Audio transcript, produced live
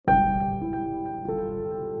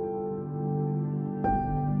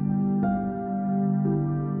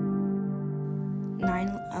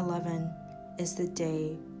is the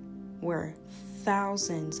day where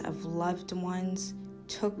thousands of loved ones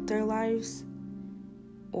took their lives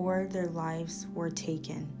or their lives were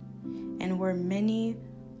taken, and where many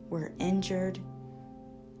were injured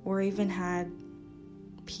or even had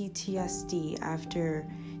PTSD after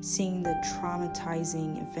seeing the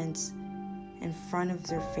traumatizing events in front of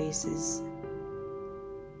their faces.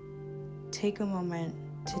 Take a moment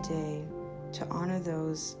today to honor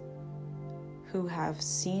those who have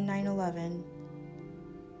seen 9/11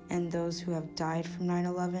 and those who have died from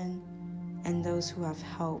 9/11 and those who have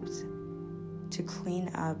helped to clean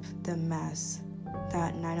up the mess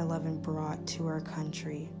that 9/11 brought to our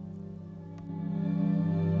country.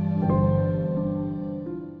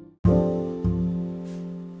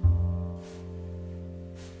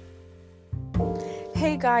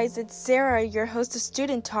 Hey guys, it's Sarah, your host of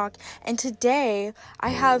Student Talk, and today I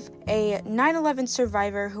have a 9/11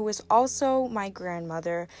 survivor who is also my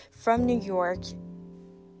grandmother from New York,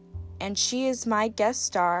 and she is my guest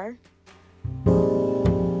star,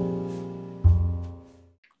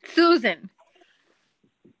 Susan.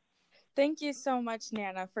 Thank you so much,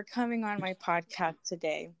 Nana, for coming on my podcast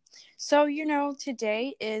today. So,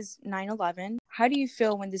 today is 9/11. How do you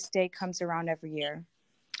feel when this day comes around every year?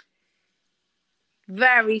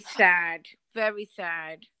 Very sad. Very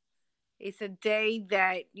sad. It's a day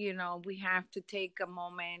that, we have to take a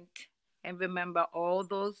moment and remember all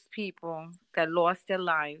those people that lost their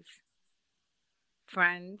lives.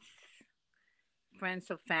 Friends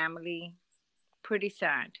of family. Pretty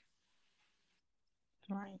sad.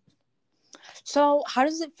 Right. So, how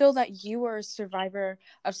does it feel that you were a survivor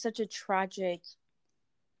of such a tragic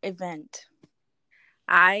event?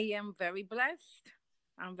 I am very blessed.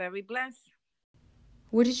 I'm very blessed.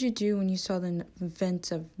 What did you do when you saw the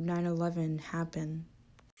events of 9/11 happen?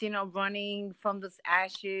 Running from those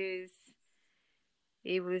ashes.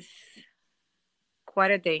 It was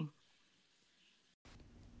quite a day.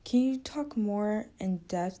 Can you talk more in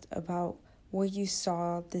depth about what you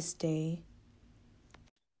saw this day?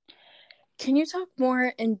 Can you talk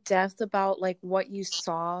more in depth about what you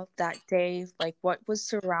saw that day, what was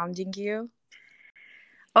surrounding you?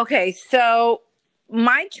 Okay, so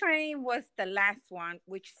my train was the last one,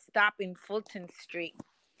 which stopped in Fulton Street.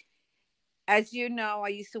 As you know, I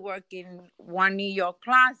used to work in One New York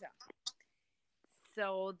Plaza.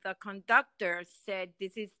 So the conductor said,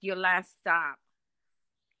 "This is your last stop.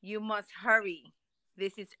 You must hurry.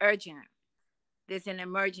 This is urgent. There's an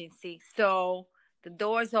emergency." So the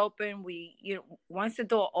doors open. Once the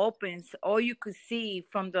door opens, all you could see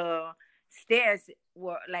from the stairs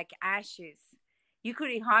were like ashes. You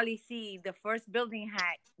could hardly see. The first building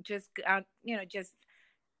had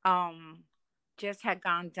um just had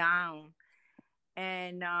gone down,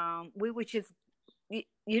 and we were just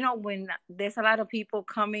when there's a lot of people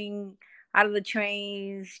coming out of the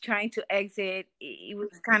trains trying to exit, it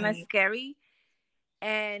was kind of scary.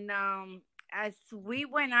 And as we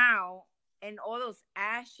went out and all those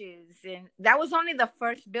ashes, and that was only the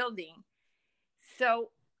first building,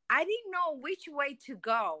 so I didn't know which way to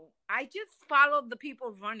go. I just followed the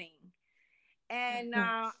people running, and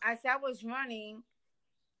as I was running,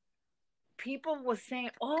 people were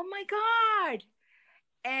saying, "Oh my God!"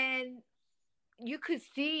 And you could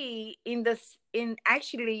see in the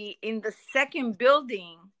second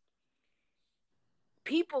building,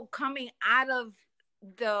 people coming out of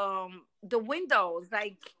the windows,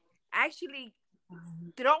 like actually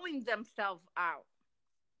throwing themselves out.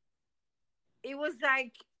 It was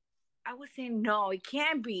like I was saying, no, it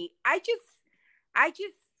can't be. I just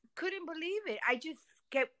couldn't believe it. I just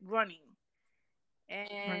kept running,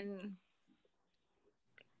 and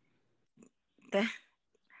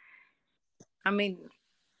I mean,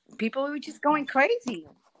 people were just going crazy.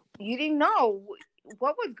 You didn't know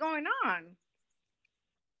what was going on.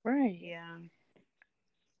 Right. Yeah.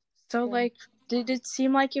 So, did it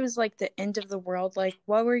seem like it was the end of the world?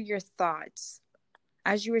 What were your thoughts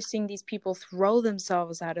as you were seeing these people throw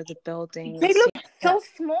themselves out of the building? They look so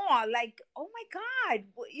small. Like, oh my God!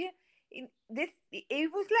 It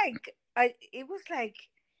was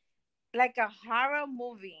like a horror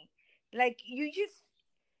movie. Like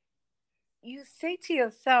you say to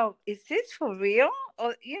yourself, "Is this for real?"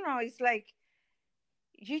 Or it's like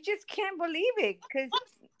you just can't believe it because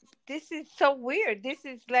this is so weird. This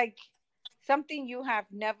is like something you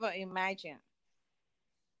have never imagined,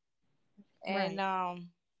 Right. and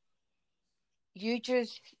you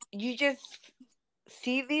just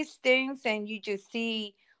see these things, and you just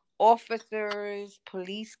see officers,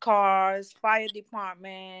 police cars, fire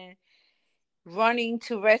department running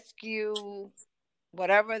to rescue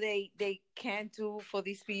whatever they can do for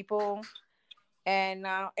these people. and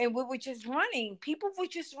we were just running. People were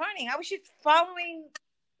just running. I was just following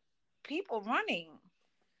people running,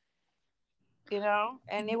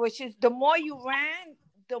 and it was just the more you ran,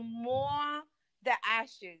 the more the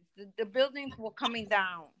ashes, the buildings were coming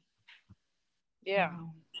down. Yeah.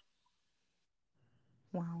 Wow.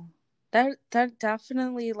 Wow. That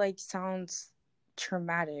definitely like sounds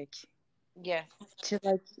traumatic Yes. to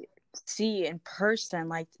like see in person.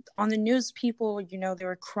 Like on the news, people, they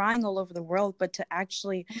were crying all over the world, but to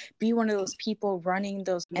actually be one of those people running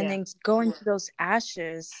those and Yeah. then going to those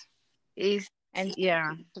ashes It's and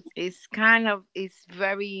yeah. It's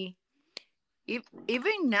very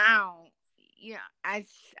even now. Yeah, as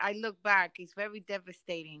I look back, it's very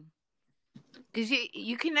devastating because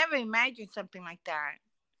you can never imagine something like that.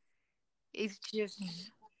 It's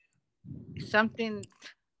just something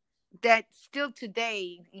that still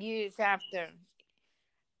today, years after,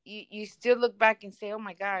 you still look back and say, "Oh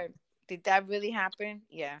my God, did that really happen?"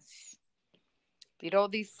 Yes. Did all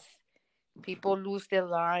these people lose their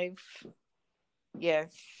life?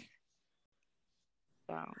 Yes.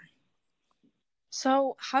 So,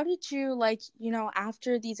 so how did you like,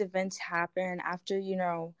 after these events happen, after,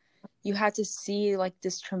 you had to see like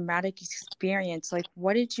this traumatic experience, like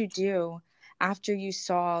what did you do after you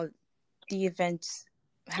saw the events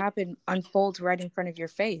happen, unfold right in front of your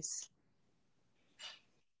face?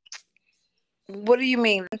 what do you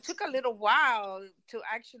mean? It took a little while to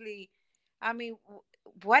actually. I mean,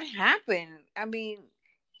 what happened? I mean,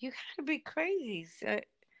 you gotta be crazy. So,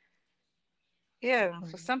 yeah,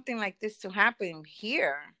 for Right. something like this to happen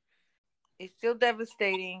here, it's still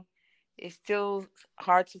devastating. It's still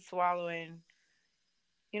hard to swallow, and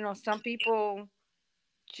some people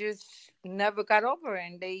just never got over it.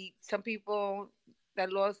 And some people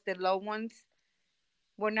that lost their loved ones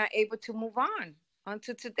were not able to move on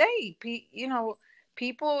until today.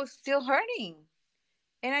 People still hurting,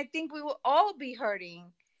 and I think we will all be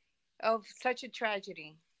hurting of such a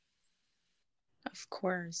tragedy. Of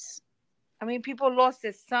course. I mean, people lost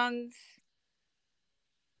their sons.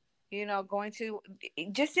 Going to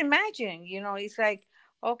just imagine. It's like,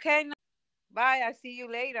 okay, now, bye. I see you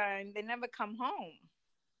later, and they never come home.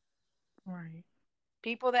 Right.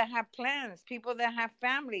 People that have plans, people that have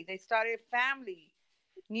family, they started family,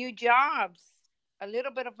 new jobs, a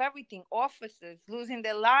little bit of everything. Officers losing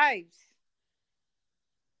their lives,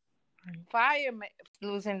 Right. firemen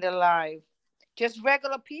losing their lives, just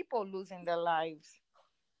regular people losing their lives.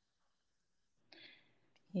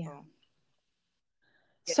 Yeah. So,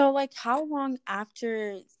 yeah. So like how long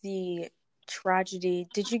after the tragedy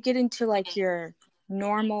did you get into like your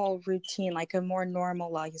normal routine, like a more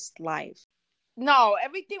normalized life? No,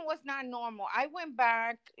 everything was not normal. I went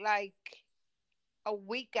back like a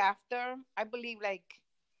week after, I believe, like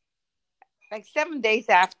 7 days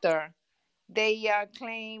after. They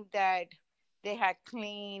claimed that they had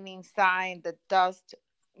cleaned inside the dust,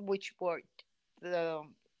 which were the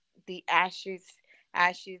the ashes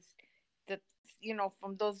that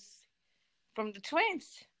from from the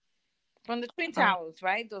twins, from the twin Oh, towers,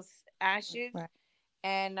 right? Those ashes, right.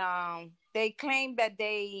 and they claimed that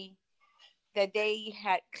they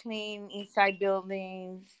had cleaned inside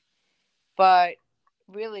buildings, but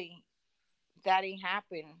really that didn't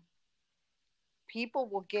happen. People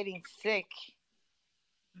were getting sick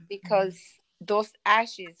Mhm. because those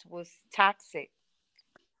ashes was toxic.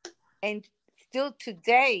 And still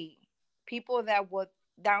today, people that were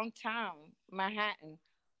downtown Manhattan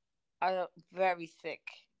are very sick,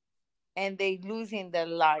 and they losing their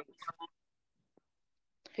life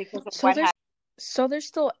because of So what there's happened. so there's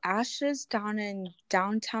still ashes down in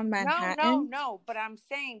downtown No, no, Manhattan? no. But I'm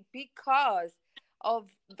saying because of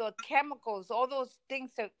the chemicals, all those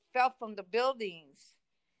things that fell from the buildings,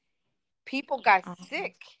 people got Um,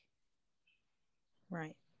 sick,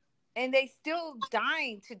 right. and they still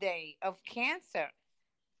dying today of cancer.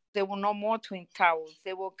 There were no more twin towers.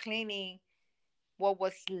 They were cleaning what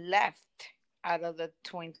was left out of the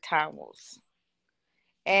twin towers,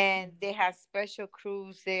 and they had special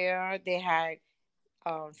crews there. They had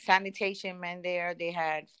sanitation men there. They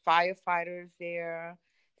had firefighters there,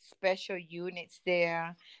 special units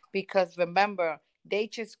there, because remember, they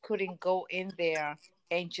just couldn't go in there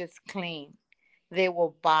and just clean. There were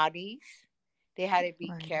bodies. They had to be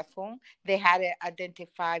Right. careful. They had to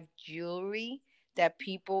identify jewelry that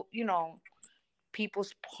people's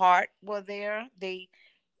part were there. They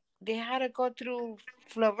had to go through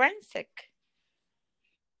forensic.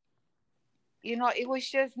 It was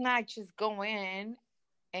just not just go in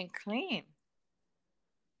and clean.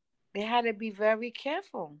 They had to be very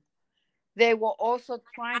careful. They were also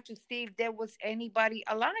trying to see if there was anybody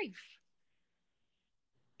alive.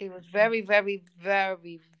 It was very, very,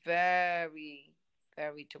 very, very,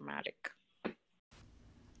 very dramatic.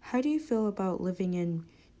 How do you feel about living in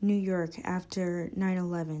New York after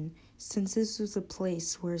 9/11, since this was a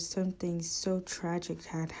place where something so tragic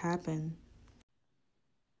had happened?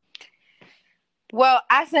 Well,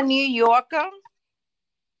 as a New Yorker,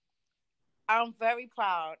 I'm very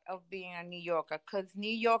proud of being a New Yorker because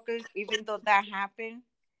New Yorkers, even though that happened,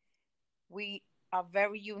 we are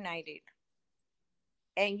very united.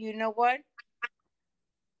 And you know what?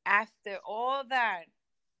 After all that,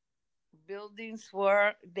 buildings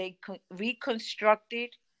were reconstructed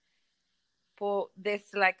for this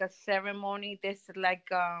like a ceremony. This like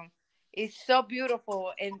it's so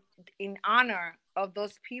beautiful and in honor of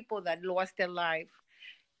those people that lost their life.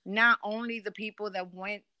 Not only the people that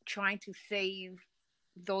went trying to save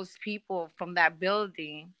those people from that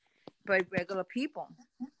building, but regular people.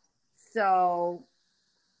 So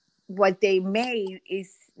what they made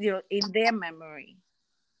is, in their memory,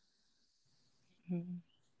 Mm-hmm.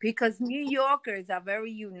 because New Yorkers are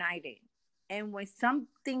very united. And when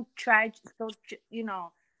something tragic, so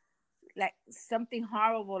like something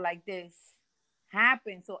horrible like this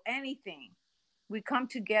happens or anything, we come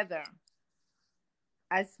together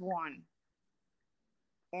as one,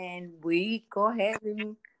 and we go ahead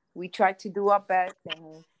and we try to do our best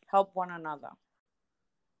and help one another.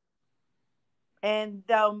 And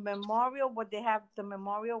the memorial, what they have, the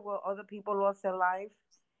memorial where other people lost their life.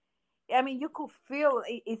 I mean, you could feel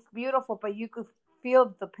it's beautiful, but you could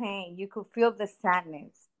feel the pain. You could feel the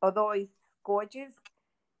sadness. Although it's gorgeous,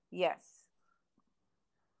 yes.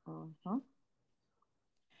 Hmm.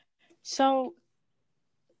 So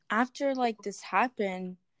after like this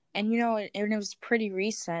happened, and and it was pretty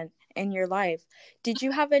recent in your life, did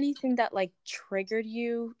you have anything that like triggered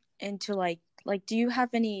you into like do you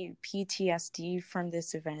have any PTSD from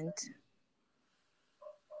this event?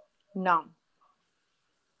 No,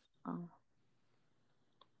 Oh,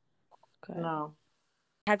 good. no.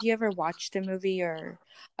 Have you ever watched a movie or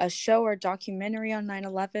a show or documentary on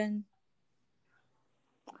 9/11?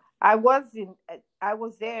 I was in. I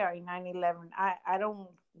was there in 9/11. I don't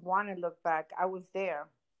want to look back. I was there.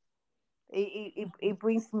 It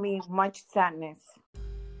brings me much sadness.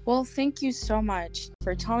 Well, thank you so much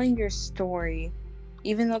for telling your story,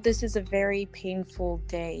 even though this is a very painful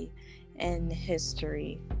day in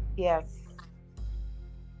history. Yes.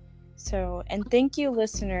 So, and thank you,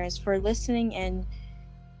 listeners, for listening in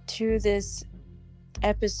to this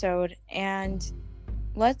episode. And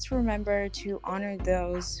let's remember to honor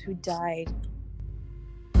those who died